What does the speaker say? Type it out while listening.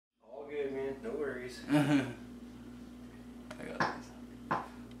No worries. I got this.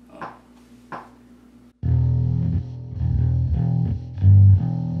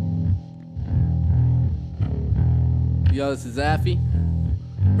 Yo, this is Affy.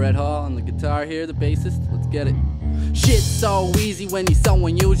 Brett Hall on the guitar here, the bassist. Let's get it. Shit's so easy when you're so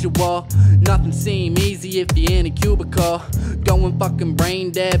unusual. Nothing seem easy if you're in a cubicle. Going fucking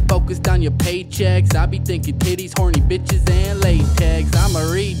brain dead, focused on your paychecks. I be thinking titties, horny bitches, and latex. I'm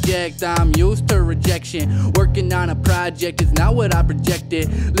a reject, I'm used to rejection. Working on a project is not what I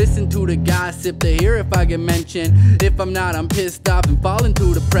projected. Listen to the gossip to hear if I get mentioned. If I'm not, I'm pissed off and fall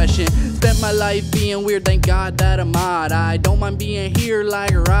into depression. Spent my life being weird, thank God that I'm odd. I don't mind being here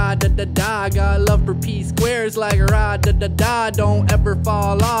like rah da da da. Got love for P squares like rah da da da. Don't ever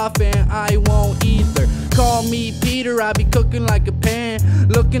fall off and I won't either. Call me Peter, I be cooking like a pan.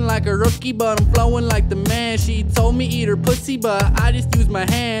 Looking like a rookie, but I'm flowing like the man. She told me eat her pussy, but I just use my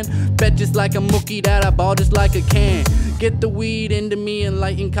hand. Bet just like a mookie that I ball just like a can. Get the weed into me,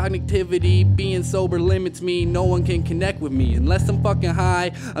 enlighten cognitivity. Being sober limits me, no one can connect with me. Unless I'm fucking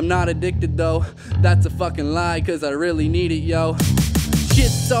high, I'm not addicted though. That's a fucking lie, cause I really need it, yo.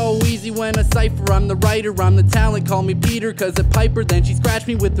 Shit's so easy when I cipher. I'm the writer, I'm the talent. Call me Peter, cause a piper. Then she scratched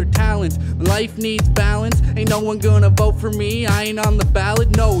me with her talents. Life needs balance. Ain't no one gonna vote for me. I ain't on the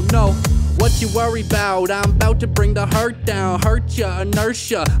ballot, no, no. What you worry about? I'm about to bring the hurt down. Hurt ya,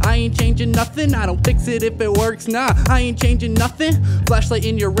 inertia. I ain't changing nothing. I don't fix it if it works. Nah, I ain't changing nothing. Flashlight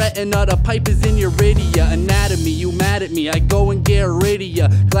in your retina. The pipe is in your idia. Anatomy, you mad at me. I go and get rid of ya.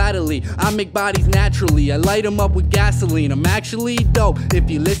 Gladly, I make bodies naturally. I light them up with gasoline. I'm actually dope. If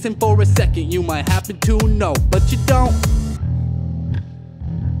you listen for a second, you might happen to know. But you don't.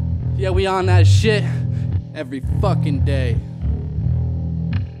 Yeah, we on that shit every fucking day.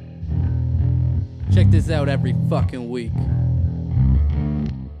 Check this out every fucking week.